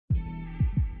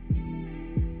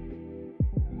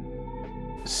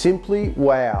Simply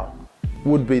wow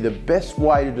would be the best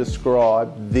way to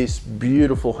describe this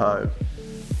beautiful home.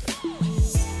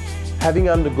 Having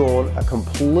undergone a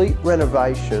complete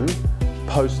renovation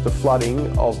post the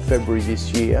flooding of February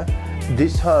this year,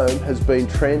 this home has been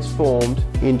transformed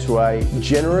into a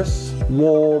generous,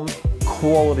 warm,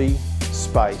 quality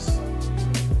space.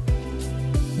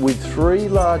 With 3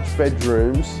 large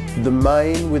bedrooms, the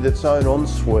main with its own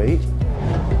ensuite,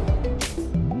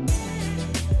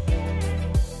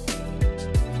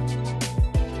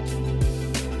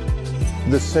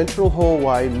 the central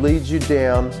hallway leads you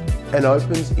down and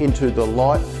opens into the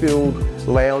light-filled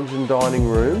lounge and dining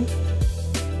room.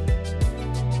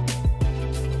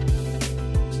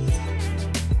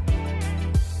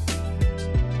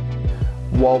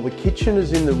 While the kitchen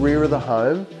is in the rear of the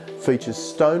home, features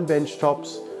stone bench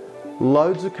tops,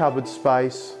 loads of cupboard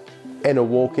space and a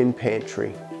walk-in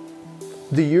pantry.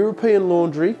 The European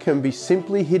laundry can be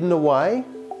simply hidden away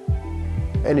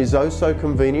and is oh so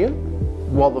convenient,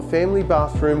 while the family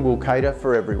bathroom will cater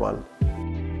for everyone.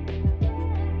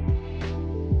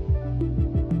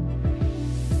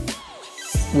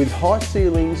 With high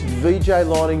ceilings, VJ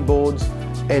lining boards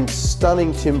and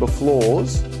stunning timber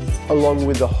floors, along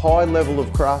with a high level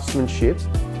of craftsmanship,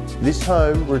 this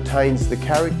home retains the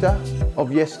character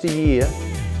of yesteryear,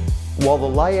 while the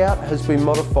layout has been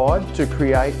modified to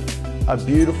create a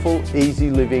beautiful, easy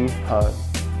living home.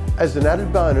 As an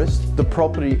added bonus, the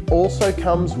property also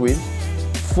comes with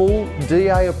full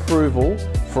DA approval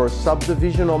for a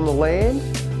subdivision on the land,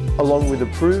 along with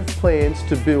approved plans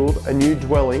to build a new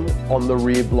dwelling on the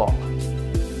rear block.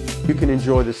 You can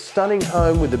enjoy the stunning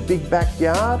home with a big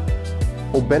backyard,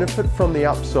 or benefit from the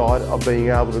upside of being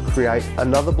able to create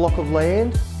another block of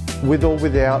land with or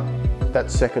without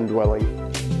that second dwelling.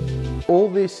 All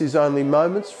this is only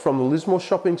moments from the Lismore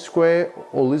Shopping Square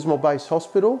or Lismore Base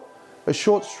Hospital, a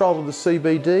short stroll to the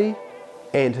CBD,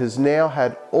 and has now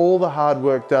had all the hard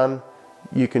work done.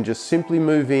 You can just simply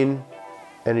move in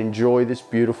and enjoy this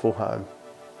beautiful home.